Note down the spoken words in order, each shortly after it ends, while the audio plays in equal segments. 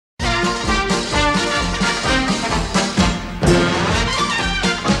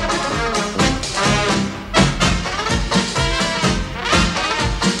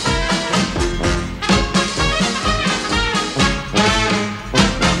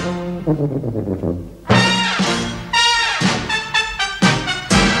Another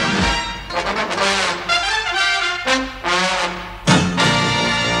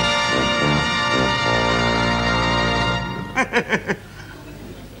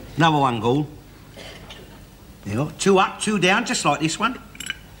one, Ghoul. There you go. 2 up, 2 down, just like this one.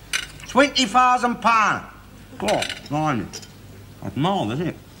 £20,000. God, blimey. That's marvellous, isn't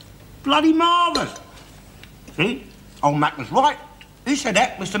it? Bloody marvellous. See? Old Mac was right. He said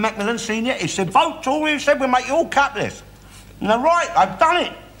that, Mr. Macmillan Senior. He said, vote Tory. He said, we'll make you all capitalist. And they're right, I've done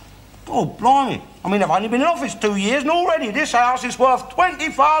it. Oh, blimey. I mean, I've only been in office 2 years, and already this house is worth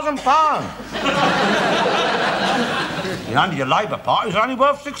 £20,000. Under your Labour Party, it's only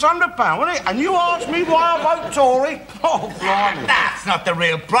worth £600, wasn't it? And you ask me why I vote Tory? Oh, blimey. That's not the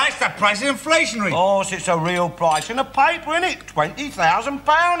real price. That price is inflationary. Oh, it's a real price in the paper, isn't it?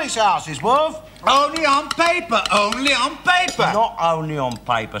 £20,000 this house is worth. Only on paper. Only on paper. Not only on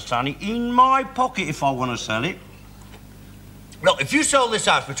paper, Sonny. In my pocket if I want to sell it. Look, if you sold this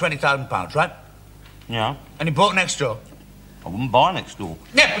house for £20,000, right? Yeah. And you bought next door? I wouldn't buy next door.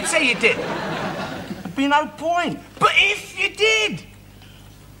 Yeah, but say you did. There'd be no point. But if you did?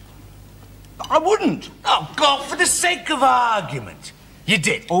 I wouldn't. Oh, God, for the sake of argument. You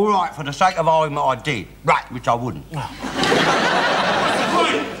did. All right, for the sake of argument, I did. Right. Which I wouldn't. Oh.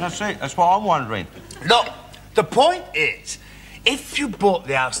 That's it. That's what I'm wondering. Look, the point is, if you bought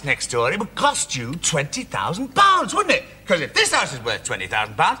the house next door, it would cost you £20,000, wouldn't it? Because if this house is worth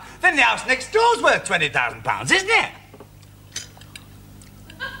 £20,000, then the house next door's worth £20,000, isn't it?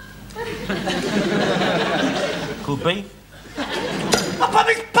 Could be. Oh, but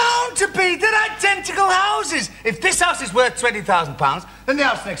it's bound to be. They're identical houses. If this house is worth £20,000, then the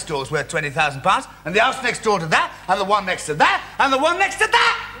house next door is worth £20,000, and the house next door to that, and the one next to that, and the one next to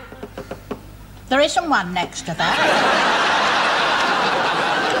that. There isn't one next to that.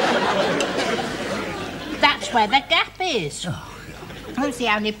 That's where the gap is. It was the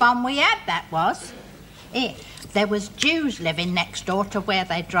only bomb we had, that was. There was Jews living next door to where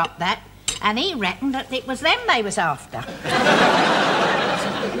they dropped that, and he reckoned that it was them they was after.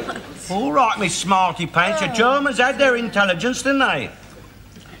 All right, Miss Smarty Pants, your Germans had their intelligence, didn't they?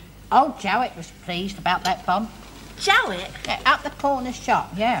 Old Jowett was pleased about that bomb. Jowett? Yeah, up the corner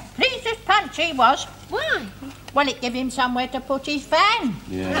shop, yeah. Pleased as punch he was. Why? Well, it gave him somewhere to put his van.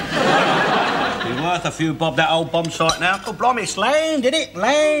 Yeah. Be worth a few bob, that old bomb site now. God, blimey, it's land, isn't it?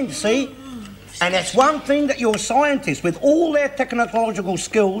 Land, see? And that's one thing that your scientists, with all their technological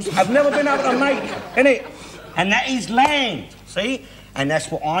skills, have never been able to make, isn't it? And that is land, see? And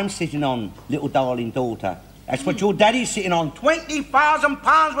that's what I'm sitting on, little darling daughter. That's what your daddy's sitting on,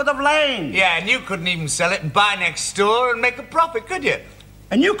 £20,000 worth of land. Yeah, and you couldn't even sell it and buy next door and make a profit, could you?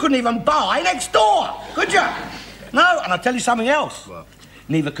 And you couldn't even buy next door, could you? No, and I'll tell you something else. What?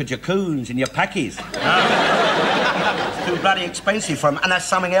 Neither could your coons and your packies. No. It's too bloody expensive for them. And that's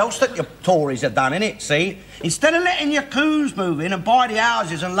something else that your Tories have done, innit, see? Instead of letting your coons move in and buy the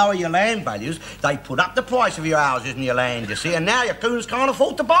houses and lower your land values, they put up the price of your houses and your land, you see, and now your coons can't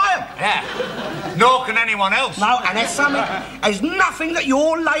afford to buy them. Yeah. Nor can anyone else. No, and there's nothing that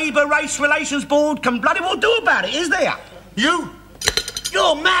your Labour Race Relations Board can bloody well do about it, is there? You're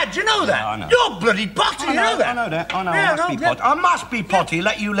mad, you know that? Yeah, I know. You're bloody potty, you know that? I know that. I know. Yeah, I must be potty. I must be potty.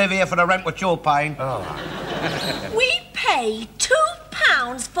 Let you live here for the rent what you're paying. Oh. We pay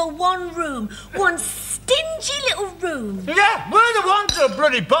 £2 for one room. One stingy little room. Yeah, we're the ones that are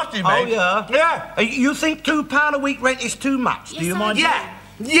bloody potty, mate. Oh, yeah? Yeah. You think £2 a week rent is too much? Yes, Do you I mind? do.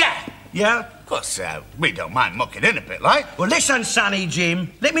 Yeah. Yeah? Of course, we don't mind mucking in a bit, like. Well, listen, Sonny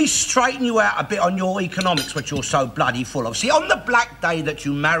Jim, let me straighten you out a bit on your economics, which you're so bloody full of. See, on the black day that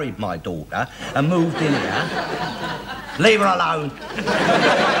you married my daughter and moved in here, leave her alone,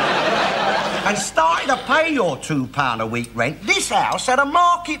 and started to pay your £2 a week rent, this house had a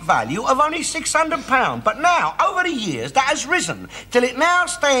market value of only £600. But now, over the years, that has risen till it now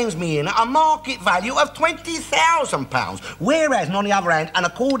stands me in at a market value of £20,000. Whereas, on the other hand, and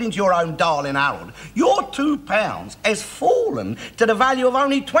according to your own darling Harold, your £2 has fallen to the value of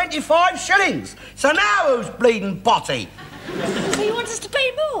only 25 shillings. So now who's bleeding potty? So you want us to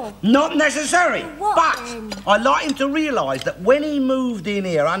pay more? Not necessary. What But then? I'd like him to realise that when he moved in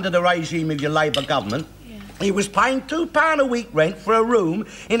here under the regime of your Labour government, he was paying £2 a week rent for a room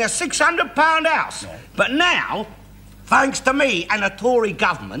in a £600 house. No. But now, thanks to me and the Tory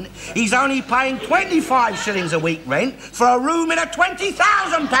government, he's only paying 25 shillings a week rent for a room in a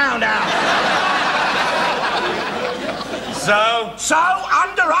 £20,000 house. So,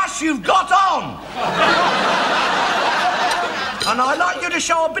 under us, you've got on. And I'd like you to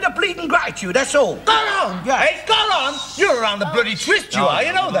show a bit of bleeding gratitude, that's all. Go on! Yeah. Hey, go on! You're around the bloody twist, you are,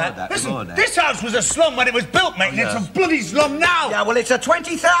 you know that. Listen, this house was a slum when it was built, mate, and it's a bloody slum now. Yeah, well, it's a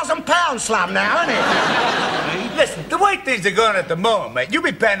 £20,000 slum now, isn't it? Listen, the way things are going at the moment, mate, you'll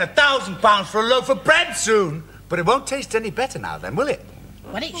be paying £1,000 for a loaf of bread soon. But it won't taste any better now, then, will it?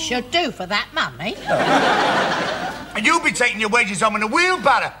 Well, it should do for that money. And you'll be taking your wages home in a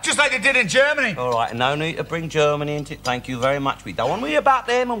wheelbarrow, just like they did in Germany. All right, no need to bring Germany into it. Thank you very much. We don't want to hear about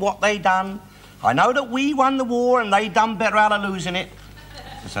them and what they done. I know that we won the war and they done better out of losing it.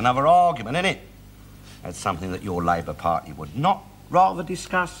 It's another argument, isn't it? That's something that your Labour Party would not rather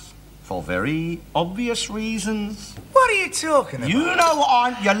discuss for very obvious reasons. What are you talking about? You know what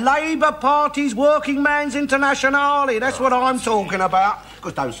I'm... Your Labour Party's Working Man's Internationale. That's what I'm talking about.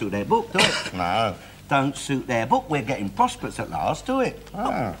 Because don't suit their book, do it? No. Don't suit their book. We're getting prosperous at last, do it?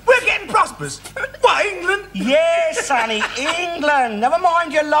 Oh. We're getting prosperous? What, England? Yes, sonny, England. Never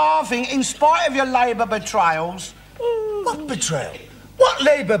mind your laughing, in spite of your Labour betrayals. What betrayal? What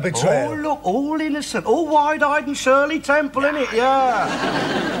Labour betrayal? Oh, look, all innocent, all wide-eyed and Shirley Temple, innit? Yeah.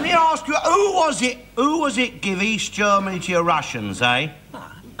 Let me ask you, who was it give East Germany to your Russians, eh?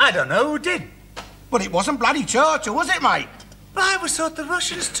 I don't know who did. Well, it wasn't bloody Churchill, was it, mate? But I was thought the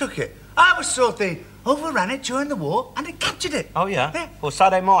Russians took it. I was thought they overran it during the war and they captured it. Oh, yeah? Well, so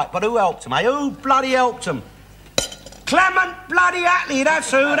they might. But who helped them, eh? Who bloody helped them? Clement bloody Attlee,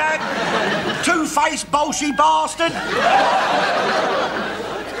 that's who, that two-faced bolshy bastard.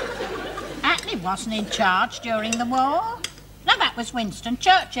 Attlee wasn't in charge during the war. No, that was Winston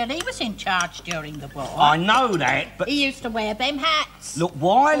Churchill. He was in charge during the war. I know that, but... He used to wear them hats. Look,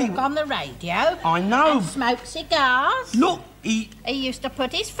 while he... Talk on the radio. I know. And smoke cigars. Look, he used to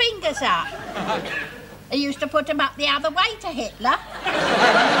put his fingers up. He used to put them up the other way to Hitler.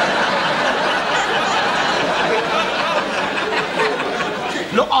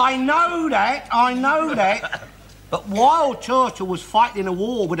 Look, I know that. But while Churchill was fighting a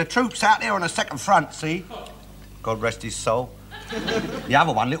war with the troops out there on the second front, see? God rest his soul. The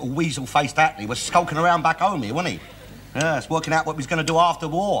other one, little weasel-faced Attlee, was skulking around back home here, wasn't he? Yes, working out what he was going to do after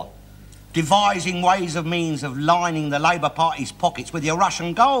war. Devising ways of means of lining the Labour Party's pockets with your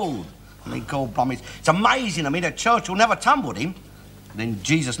Russian gold. I mean, God blummies. It's amazing, I mean, that Churchill never tumbled him. Then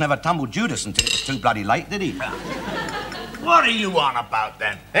Jesus never tumbled Judas until it was too bloody late, did he? What are you on about,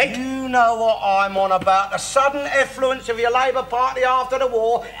 then? Eh? You know what I'm on about. The sudden effluence of your Labour Party after the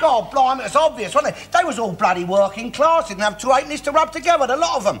war. God, blimey, it's obvious, wasn't it? They was all bloody working class. Didn't have two halfpennies to rub together, a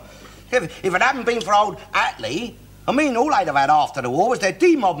lot of them. If it hadn't been for old Attlee, I mean, all they'd have had after the war was their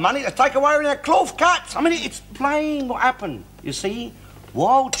D-mob money to take away their cloth cuts. I mean, it's plain what happened, you see.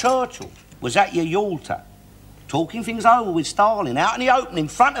 While Churchill was at your Yalta, talking things over with Stalin out in the open in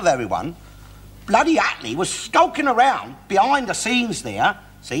front of everyone, bloody Attlee was skulking around behind the scenes there,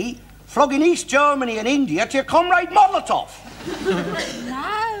 see, flogging East Germany and India to your comrade Molotov.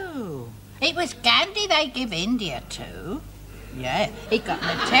 No, it was Gandhi they give India to. Yeah, he got in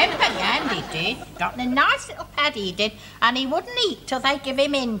a temper, Gandhi did. Got in a nice little paddy, he did, and he wouldn't eat till they give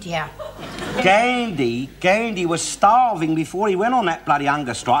him India. Gandhi was starving before he went on that bloody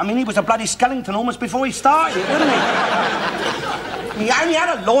hunger strike. I mean, he was a bloody skeleton almost before he started it, wasn't he? He only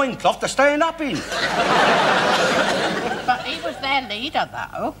had a loincloth to stand up in. But he was their leader,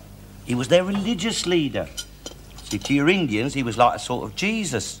 though. He was their religious leader. See, to your Indians, he was like a sort of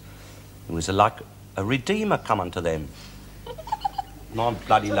Jesus. He was like a redeemer coming to them. And I'm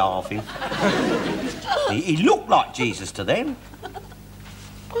bloody laughing. He looked like Jesus to them.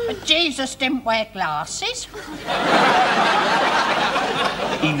 But Jesus didn't wear glasses.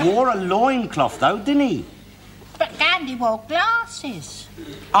 He wore a loincloth, though, didn't he? But Gandhi wore glasses.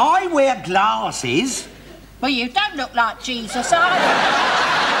 I wear glasses. Well, you don't look like Jesus either.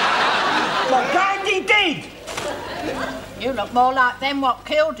 Well, Gandhi did. You look more like them what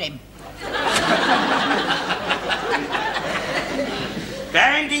killed him.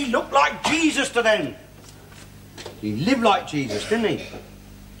 Gandhi looked like Jesus to them. He lived like Jesus, didn't he?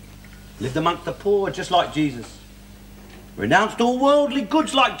 Lived amongst the poor just like Jesus. Renounced all worldly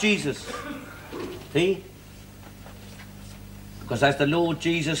goods like Jesus. See? Because as the Lord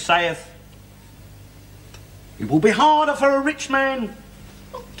Jesus saith, it will be harder for a rich man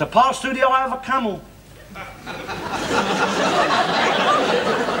to pass through the eye of a camel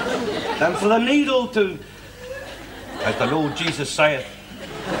than for the needle to... As the Lord Jesus saith.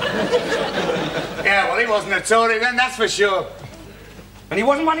 Yeah, well, he wasn't a Tory then, that's for sure. And he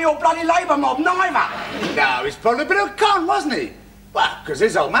wasn't one of your bloody Labour mob, neither. No, he's probably a bit of a con, wasn't he? Well, because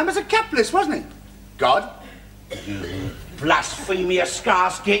his old man was a capitalist, wasn't he? God. You blasphemous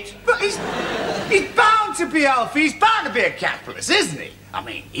casket. But he's bound bound to be, Alfie. He's bound to be a capitalist, isn't he? I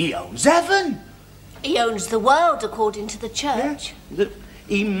mean, he owns heaven. He owns the world, according to the church. Yeah.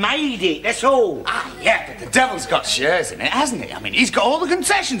 He made it, that's all. Ah, yeah, but the devil's got shares in it, hasn't he? I mean, he's got all the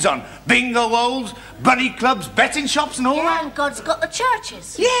concessions on. Bingo halls, bunny clubs, betting shops and all that. And God's got the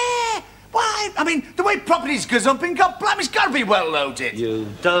churches. Yeah. Why? I mean, the way property's gazumping, God blam, it's got to be well loaded. You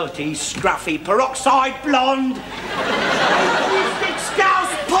dirty, scruffy, peroxide blonde. Big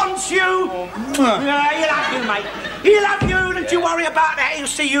scouse punch you. Yeah, he'll have you, mate. He'll have you, don't you worry about that. He'll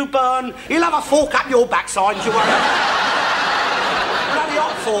see you burn. He'll have a fork up your backside, don't you worry about that. Bloody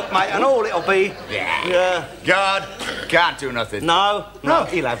hot fork, mate, and all it'll be. Yeah. God can't do nothing. No,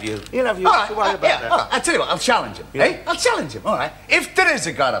 he'll have you. He'll have you, All don't right, you worry about that. All right, I'll tell you what, I'll challenge him. Yeah. I'll challenge him, all right? If there is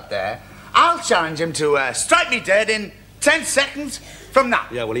a God up there, I'll challenge him to strike me dead in 10 seconds from now.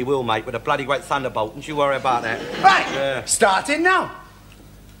 Yeah, well, he will, mate, with a bloody great thunderbolt. Don't you worry about that. Right, Yeah. starting now.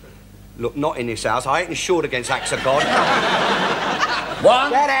 Look, not in this house. I ain't insured against acts of God.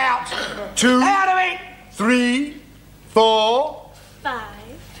 1, Get out. 2, Out of it. 3, 4. 5,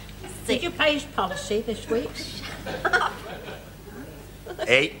 Did you pay his policy this week?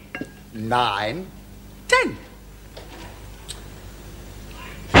 8, 9, 10.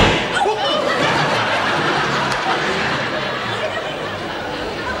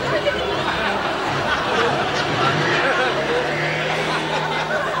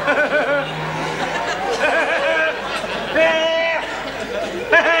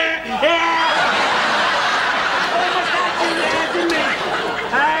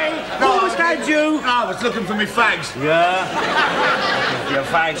 I was looking for me fags. Yeah. Your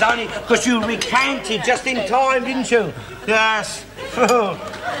fags, only because you recanted just in time, didn't you? Yes. Yeah.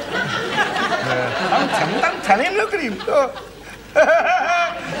 Don't tell him, look at him.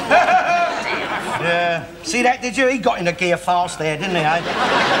 Yeah. See that, did you? He got into gear fast there, didn't he, eh?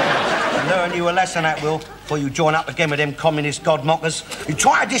 Learn you a lesson, that will, before you join up again with them communist godmockers. You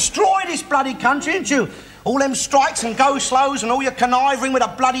try to destroy this bloody country, didn't you? All them strikes and go-slows and all your conniving with the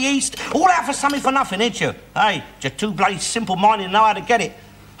bloody East. All that for something for nothing, ain't you? Hey, just too bloody simple-minded to know how to get it.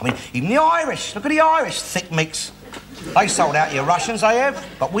 I mean, even the Irish. Look at the Irish, thick mix. They sold out to your Russians, they have.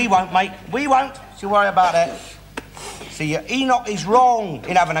 But we won't, mate. We won't. Don't you worry about that. See, Enoch is wrong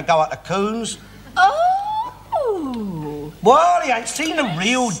in having a go at the coons. Oh! Well, he ain't seen the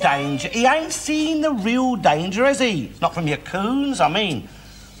real danger. He ain't seen the real danger, has he? It's not from your coons, I mean.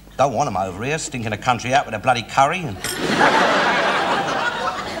 Don't want them over here, stinking the country out with a bloody curry and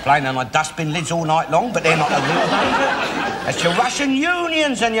playing on my dustbin lids all night long, but they're not the real danger. It's your Russian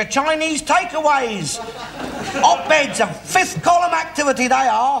unions and your Chinese takeaways. Op-eds of fifth column activity they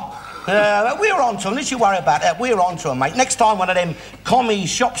are. We're on to them, don't you worry about that. We're on to them, mate. Next time one of them commie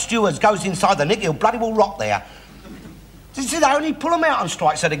shop stewards goes inside the nick, he'll bloody well rot there. See, they only pull them out on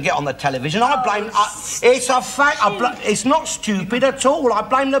strike so they can get on the television. I blame... it's a fact. It's not stupid at all. I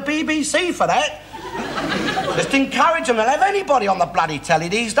blame the BBC for that. Just encourage them. They'll have anybody on the bloody telly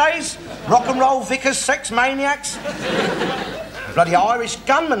these days. Rock and roll vicars, sex maniacs. Bloody Irish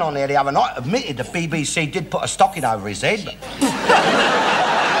gunman on there the other night admitted the BBC did put a stocking over his head. But...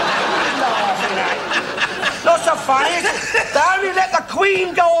 Not so funny, is it? They only let the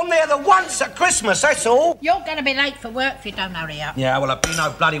Queen go on there the once at Christmas, that's all. You're going to be late for work if you don't hurry up. Yeah, well, there'll be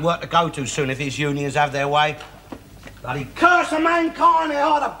no bloody work to go to soon if these unions have their way. Bloody curse of mankind, they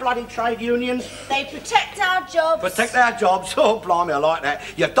are, the bloody trade unions. They protect our jobs. Protect our jobs? Oh, blimey, I like that.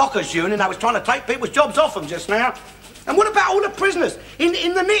 Your dockers union, they was trying to take people's jobs off them just now. And what about all the prisoners in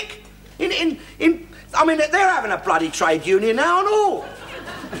the nick? I mean, they're having a bloody trade union now and all.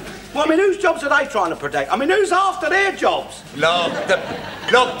 Well, I mean, whose jobs are they trying to protect? I mean, who's after their jobs? Look,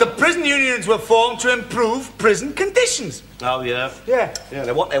 the prison unions were formed to improve prison conditions. Oh, yeah? Yeah. Yeah,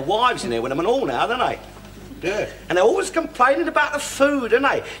 they want their wives in there with them and all now, don't they? Yeah. And they're always complaining about the food, don't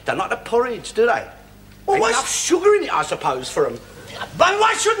they? Don't like the porridge, do they? Well, ain't enough sugar in it, I suppose, for them. But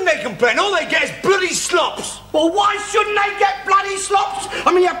why shouldn't they complain? All they get is bloody slops. Well, why shouldn't they get bloody slops?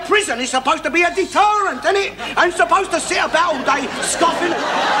 I mean, your prison is supposed to be a deterrent, isn't it? Ain't supposed to sit about all day scoffing.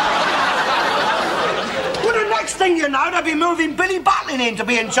 Well, the next thing you know, they'll be moving Billy Butlin in to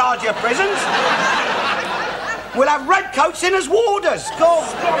be in charge of your prisons. We'll have redcoats in as warders. God.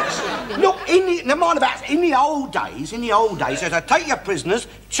 Look, never mind about in the old days, they'd take your prisoners,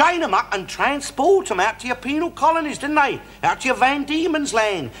 chain them up and transport them out to your penal colonies, didn't they? Out to your Van Diemen's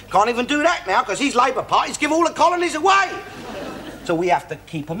land. Can't even do that now because these Labour parties give all the colonies away. So we have to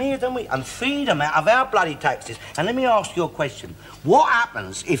keep them here, don't we? And feed them out of our bloody taxes. And let me ask you a question. What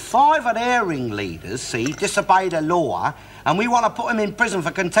happens if 5 of their ringleaders, disobey the law and we want to put them in prison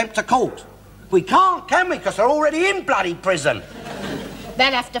for contempt of court? We can't, can we? Because they're already in bloody prison.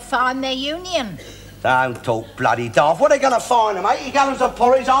 They'll have to find their union. Don't talk bloody daft. What are they going to find them? 80 gallons of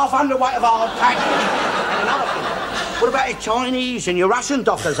porridge, half underweight of hard tack. And another thing. What about your Chinese and your Russian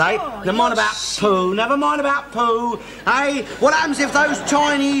dockers, eh? Never mind about poo. Never mind about poo. Eh? What happens if those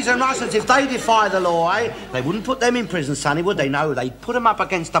Chinese and Russians, if they defy the law, eh? They wouldn't put them in prison, Sonny, would they? No, they'd put them up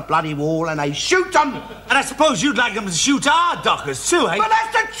against the bloody wall and they'd shoot them. And I suppose you'd like them to shoot our dockers too, eh? But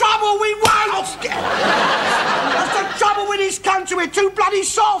that's the trouble, we won't! That's the trouble with this country, we're too bloody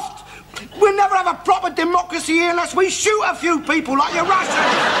soft. We'll never have a proper democracy here unless we shoot a few people like your Russians.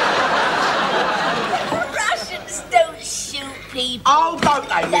 Russians don't shoot people. Oh, don't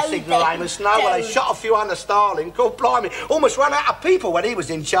they, Miss Ignoramus? No, well, they shot a few under Stalin. God blimey, almost ran out of people when he was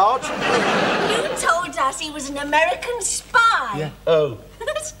in charge. You told us he was an American spy. Yeah. Oh.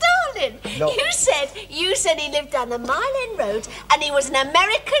 Stalin. No. You said he lived down the Mile End Road and he was an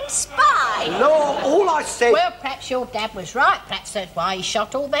American spy. No, all I said... Well, perhaps your dad was right. Perhaps that's why he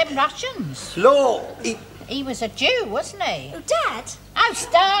shot all them Russians. Law, He was a Jew, wasn't he? Oh, Dad? Oh,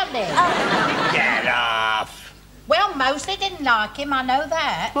 Stalin. Get off. Well, Mosley didn't like him, I know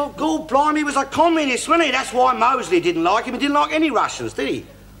that. Well, God blimey, he was a communist, wasn't he? That's why Mosley didn't like him. He didn't like any Russians, did he?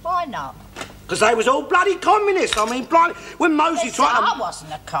 Why not? Because they was all bloody communists. I mean, bloody... When Mosley The tried Tsar to...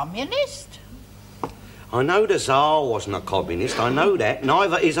 wasn't a communist. I know the Tsar wasn't a communist, I know that.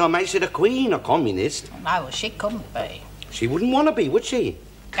 Neither is Her Majesty the Queen a communist. No, well, she couldn't be. She wouldn't want to be, would she?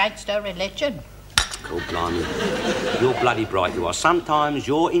 Against her religion. God blimey. You're bloody bright, you are. Sometimes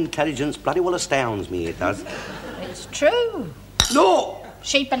your intelligence bloody well astounds me, it does. It's true. Look!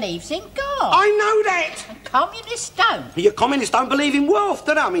 She believes in God. I know that! And communists don't. Your communists don't believe in wealth,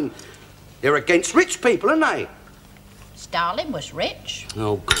 do they? I mean, they're against rich people, aren't they? Stalin was rich.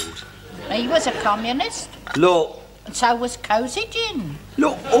 Oh, God. He was a communist. Look. And so was Kosygin.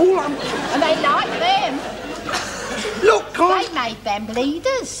 Look, all I'm... And they liked them. Look, They made them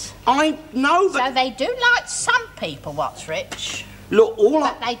leaders. I know that... So they do like some people what's rich. Look, all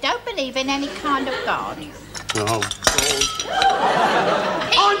But they don't believe in any kind of God. Oh, God.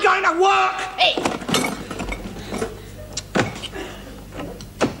 I'm going to work! Hey.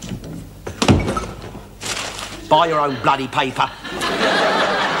 Buy your own bloody paper.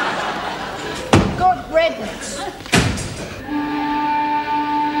 Good riddance.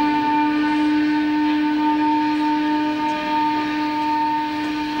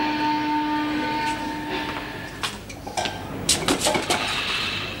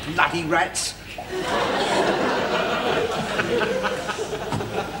 Bloody rats.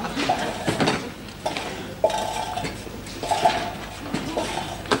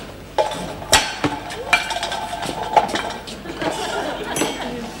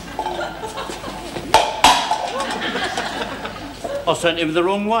 I sent him the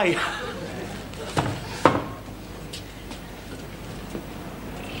wrong way.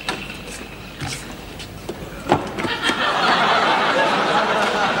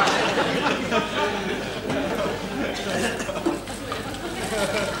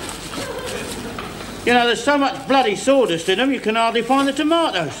 You know, there's so much bloody sawdust in them, you can hardly find the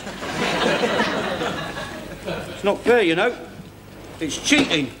tomatoes. It's not fair, you know. It's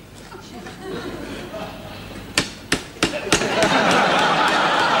cheating.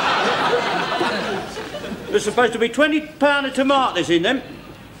 There's supposed to be £20 of tomatoes in them,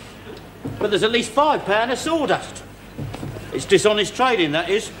 but there's at least £5 of sawdust. It's dishonest trading, that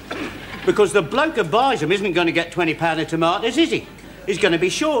is, because the bloke who buys them isn't going to get £20 of tomatoes, is he? He's going to be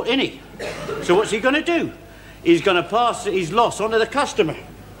short, isn't he? So what's he going to do? He's going to pass his loss on to the customer,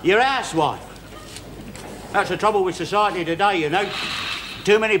 your housewife. That's the trouble with society today, you know.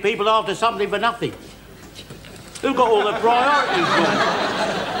 Too many people after something for nothing. Who got all the priorities wrong?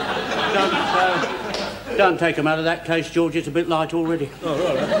 Don't take him out of that case, George. It's a bit light already.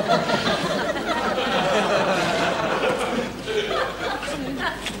 Oh, right.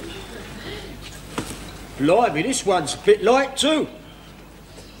 Blimey, this one's a bit light too.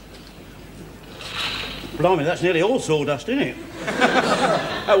 Blimey, that's nearly all sawdust, isn't it?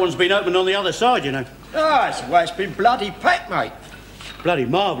 That one's been opened on the other side, you know. Ah, that's the way it's been bloody packed, mate. Bloody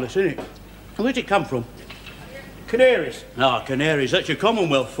marvellous, isn't it? Where'd it come from? Canaries. Ah, Canaries. That's your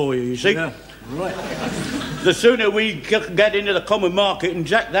Commonwealth for you, you see. Yeah, right. The sooner we get into the common market and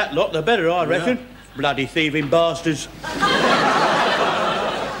jack that lot, the better, I reckon. Yeah. Bloody thieving bastards.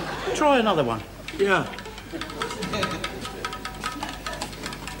 Try another one. Yeah.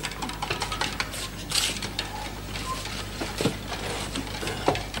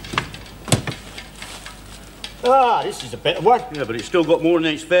 Ah, this is a better one. Yeah, but it's still got more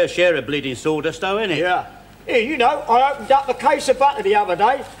than its fair share of bleeding sawdust, though, ain't it? Yeah. Here, you know, I opened up a case of butter the other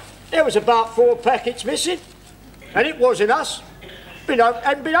day. There was about 4 packets missing. And it wasn't us.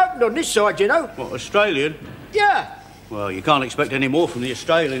 hadn't been opened on this side, you know. What, Australian? Yeah. Well, you can't expect any more from the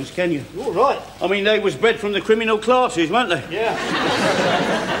Australians, can you? All right. I mean, they was bred from the criminal classes, weren't they? Yeah.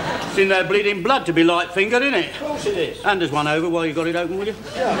 It's in their bleeding blood to be light-fingered, isn't it? Of course it is. And there's one over while you got it open, will you?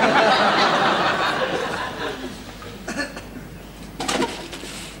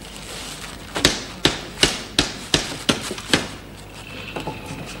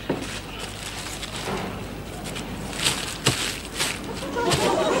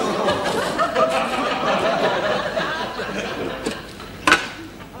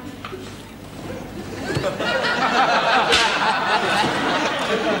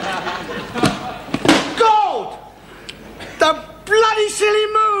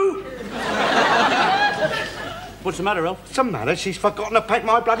 What's the matter, Alf? What's the matter? She's forgotten to pack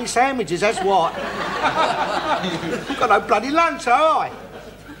my bloody sandwiches, that's what. I've got no bloody lunch, have I?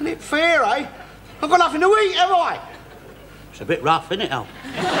 Isn't it fair, eh? I've got nothing to eat, have I? It's a bit rough, isn't it, Alf?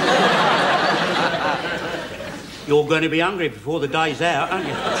 You're going to be hungry before the day's out, aren't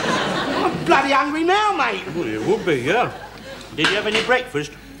you? I'm bloody hungry now, mate. Well, you would be, yeah. Did you have any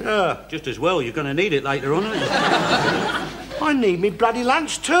breakfast? Yeah. Just as well, you're going to need it later on, aren't you? I need me bloody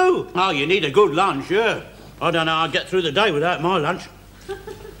lunch too. Oh, you need a good lunch, yeah. I don't know how I'd get through the day without my lunch.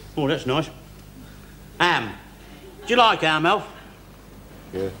 Oh, that's nice. Ham. Do you like ham, Alf?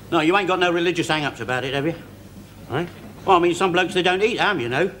 Yeah. No, you ain't got no religious hang-ups about it, have you? Eh? Well, I mean, some blokes, they don't eat ham, you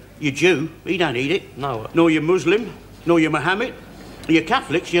know. Your Jew, he don't eat it. No. Nor your Muslim, nor your Mohammed. Your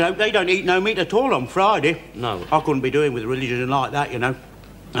Catholics, you know, they don't eat no meat at all on Friday. No. I couldn't be doing with religion like that, you know.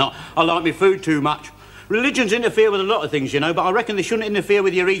 No, I like my food too much. Religions interfere with a lot of things, you know, but I reckon they shouldn't interfere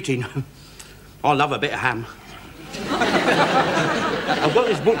with your eating. I love a bit of ham. I've got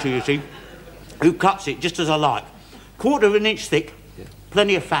this butcher, you see, who cuts it just as I like. 1/4 of an inch thick, yeah.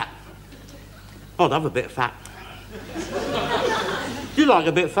 Plenty of fat. I'd have a bit of fat. Do you like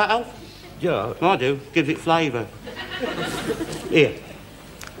a bit of fat, Alf? Yeah. I do. Gives it flavour. Here.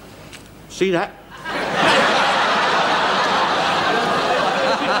 See that?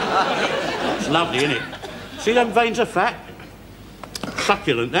 It's lovely, isn't it? See them veins of fat?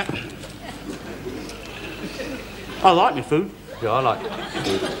 Succulent, that. I like my food. Yeah, I like it.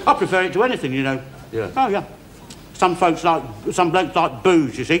 I prefer it to anything, you know. Yeah. Oh, yeah. Some blokes like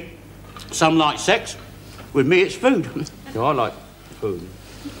booze, you see. Some like sex. With me, it's food. Yeah, I like food.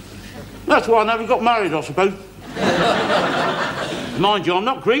 That's why I never got married, I suppose. Mind you, I'm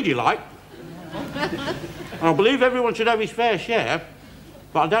not greedy, like. I believe everyone should have his fair share,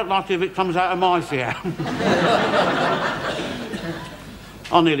 but I don't like it if it comes out of my share.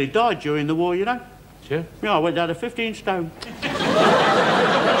 I nearly died during the war, you know. Yeah? Yeah, I went down to 15 stone. It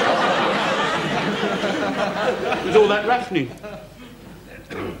was all that rationing.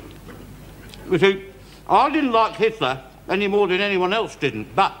 You see, I didn't like Hitler any more than anyone else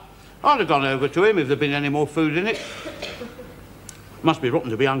didn't, but I'd have gone over to him if there'd been any more food in it. Must be rotten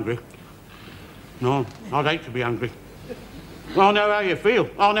to be hungry. No, I'd hate to be hungry. I know how you feel.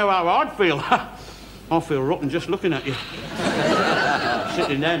 I know how I'd feel. I feel rotten just looking at you.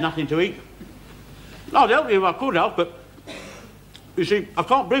 Sitting there, nothing to eat. I'd help you if I could help, but you see, I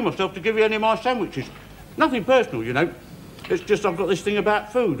can't bring myself to give you any of my sandwiches. Nothing personal, you know. It's just I've got this thing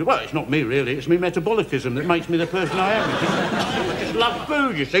about food. Well, it's not me, really. It's me metabolicism that makes me the person I am. I just love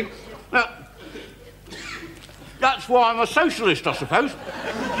food, you see. Now, that's why I'm a socialist, I suppose.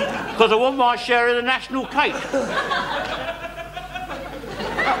 Because I want my share of the national cake.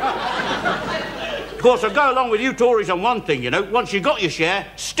 Of course, I go along with you Tories on one thing, you know. Once you've got your share,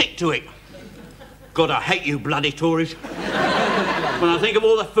 stick to it. God, I hate you bloody Tories. When I think of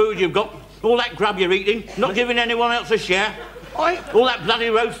all the food you've got, all that grub you're eating, not giving anyone else a share, all that bloody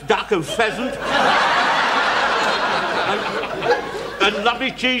roast duck and pheasant, and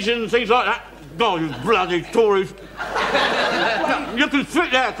lovely cheese and things like that. God, you bloody Tories. You can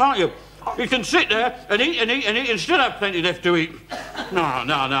sit there, can't you? You can sit there and eat and eat and eat and still have plenty left to eat. No.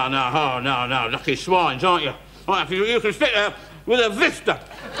 Oh, no. Lucky swines, aren't you? You can sit there with a vista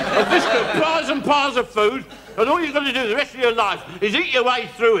of piles and piles of food, and all you've got to do the rest of your life is eat your way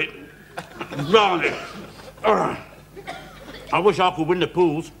through it. Blimey. I wish I could win the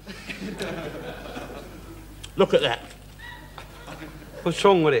pools. Look at that. What's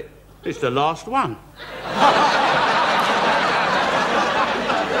wrong with it? It's the last one.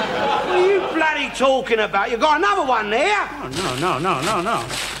 What are you bloody talking about? You've got another one there? Oh, no.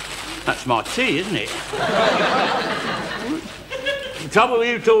 That's my tea, isn't it? The trouble with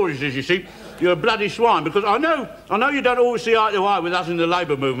you Tories is, you see, you're a bloody swine, because I know you don't always see eye to eye with us in the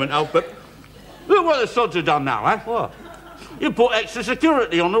Labour movement, Alf, but look what the sods have done now, eh? What? You put extra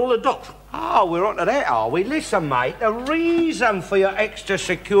security on all the docks. Oh, we're onto that, are we? Listen, mate, the reason for your extra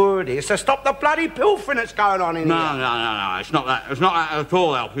security is to stop the bloody pilfering that's going on in here. No, it's not that. It's not that at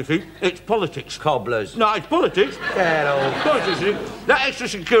all, Alf, you see. It's politics. Cobblers. No, it's politics. Politics, you see. That extra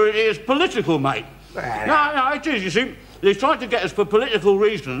security is political, mate. No, it is, you see. They tried to get us for political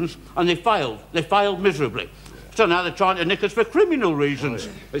reasons, and they failed. They failed miserably. So now they're trying to nick us for criminal reasons.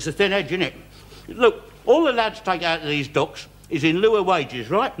 It's a thin edge, isn't it? Look, all the lads take out of these docks is in lieu of wages,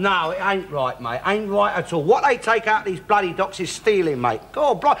 right? No, it ain't right, mate. Ain't right at all. What they take out these bloody docks is stealing, mate.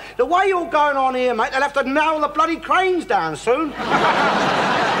 God, the way you're going on here, mate, they'll have to nail the bloody cranes down soon.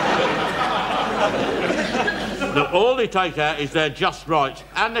 Look, all they take out is their just rights,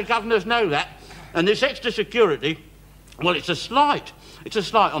 and the governors know that. And this extra security, well, it's a slight. It's a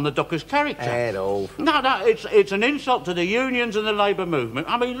slight on the dockers' character. No, it's an insult to the unions and the labour movement.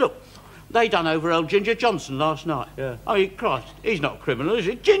 I mean, look, they done over old Ginger Johnson last night. Yeah. I mean, Christ, he's not a criminal, is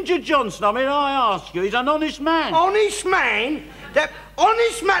he? Ginger Johnson, I mean, I ask you, he's an honest man. Honest man? That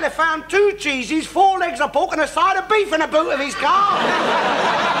honest man have found 2 cheeses, 4 legs of pork and a side of beef in the boot of his car.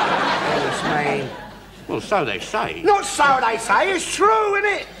 Honest man. Well, so they say. Not so they say, it's true,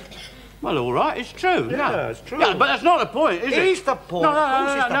 isn't it? Well, all right, it's true. Yeah, it's true. Yeah, but that's not the point, is it? It is the point.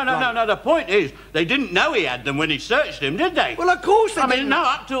 No, the point is, they didn't know he had them when he searched him, did they? Well, of course they didn't. I mean, no,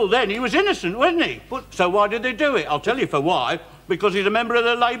 up till then, he was innocent, wasn't he? But, so why did they do it? I'll tell you for why. Because he's a member of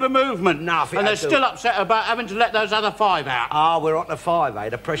the labour movement. Nothing. And they're still upset about having to let those other 5 out. Ah, we're on to 5, eh?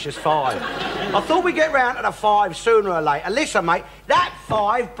 The precious 5. I thought we'd get round to the 5 sooner or later. Listen, mate, that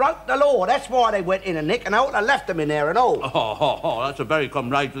 5 broke the law. That's why they went in and nick, and they ought to have left them in there and all. Oh, that's a very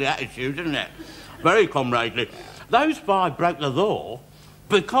comradely attitude, isn't it? Very comradely. Those 5 broke the law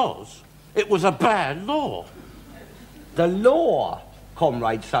because it was a bad law. The law,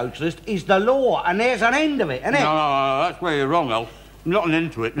 comrade socialist, is the law, and there's an end of it, isn't it? No, that's where you're wrong, Alf. Not an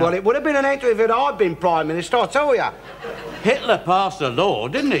end to it, no. Well, it would have been an end to it if I'd been Prime Minister, I tell you. Hitler passed a law,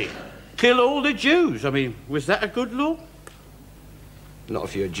 didn't he? Kill all the Jews. I mean, was that a good law? Not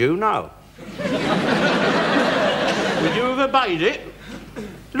if you're a Jew, no. Would you have obeyed it?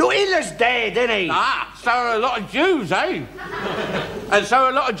 Look, Hitler's dead, isn't he? Ah, so are a lot of Jews, eh? And so are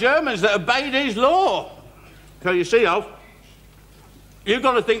a lot of Germans that obeyed his law. So you see, Alf, you've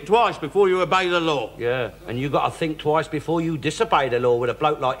got to think twice before you obey the law. Yeah, and you've got to think twice before you disobey the law with a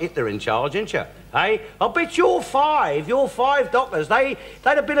bloke like Hitler in charge, ain't you? Hey, I bet your 5 doctors, they'd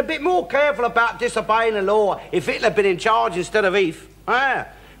have been a bit more careful about disobeying the law if Hitler had been in charge instead of Eve. Ah.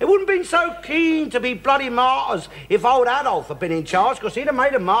 They wouldn't have been so keen to be bloody martyrs if old Adolf had been in charge, because he'd have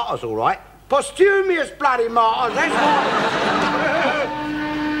made them martyrs, all right. Posthumous bloody martyrs, that's right.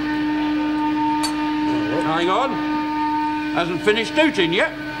 Hang on. Hasn't finished tooting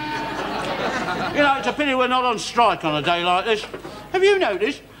yet. You know, it's a pity we're not on strike on a day like this. Have you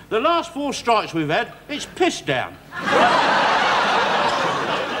noticed? The last 4 strikes we've had, it's pissed down.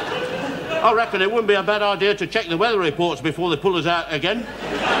 I reckon it wouldn't be a bad idea to check the weather reports before they pull us out again.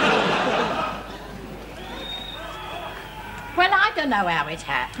 Well, I don't know how it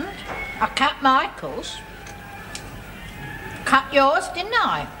happened. I cut Michael's. Cut yours, didn't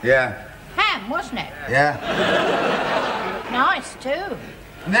I? Yeah. Ham, wasn't it? Yeah. Nice, too.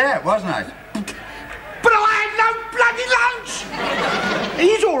 Yeah, it was nice. But I had no bloody lunch!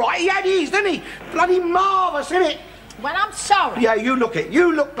 He's all right, he had his, didn't he? Bloody marvellous, isn't it? Well, I'm sorry. Yeah, you look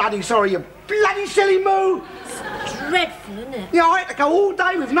bloody sorry, you bloody silly moo! It's dreadful, isn't it? Yeah, I had to go all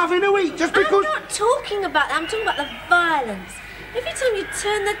day with nothing to eat just because... I'm not talking about that, I'm talking about the violence. Every time you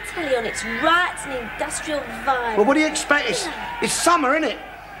turn the telly on, it's riots and industrial violence. Well, what do you expect? It's summer, isn't it?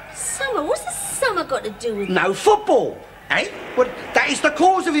 Summer? What's the summer got to do with it? No football. Eh? Well, that is the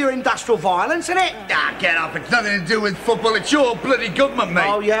cause of your industrial violence, isn't it? Ah, get up. It's nothing to do with football. It's your bloody government, mate.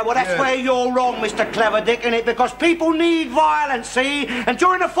 Oh, yeah, well, that's where you're wrong, Mr. Clever Dick, innit? Because people need violence, see? And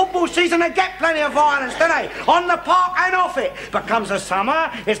during the football season, they get plenty of violence, don't they? On the park and off it. But comes the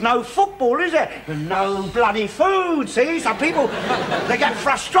summer, there's no football, is there? And no bloody food, see? So people, they get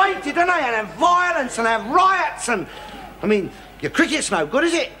frustrated, don't they? And have violence and have riots and... I mean, your cricket's no good,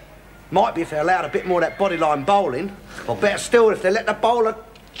 is it? Might be if they allowed a bit more of that bodyline bowling. Or better still, if they let the bowler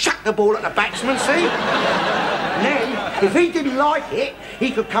chuck the ball at the batsman, see? And then, if he didn't like it,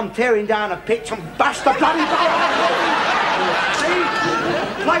 he could come tearing down a pitch and bash the bloody bowler. See?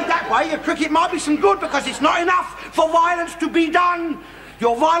 Played that way, your cricket might be some good because it's not enough for violence to be done.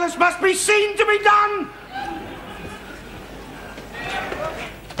 Your violence must be seen to be done.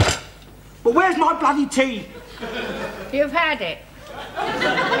 But where's my bloody tea? You've had it.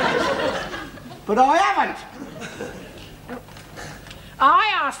 But I haven't.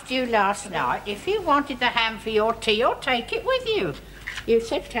 I asked you last night if you wanted the ham for your tea or take it with you. You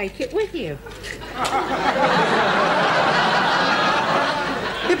said take it with you.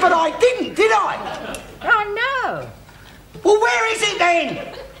 Yeah, but I didn't, did I? I know. Well, where is it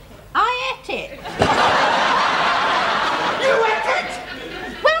then? I ate it. You ate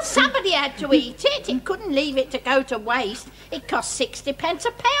it? Well, somebody had to eat it. It couldn't leave it to go to waste. It cost 60 pence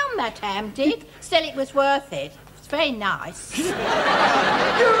a pound, that ham did. Still, it was worth it. It's very nice. You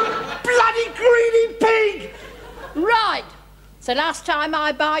bloody greedy pig! Right. It's the last time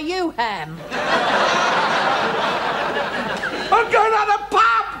I buy you ham. I'm going to the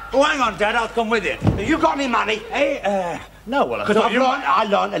pub! Oh, hang on, Dad, I'll come with you. Have you got any money? Hey, no, well, Because I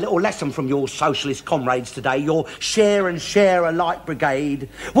learned a little lesson from your socialist comrades today, your share and share alike brigade.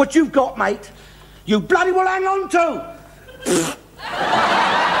 What you've got, mate, you bloody well hang on to.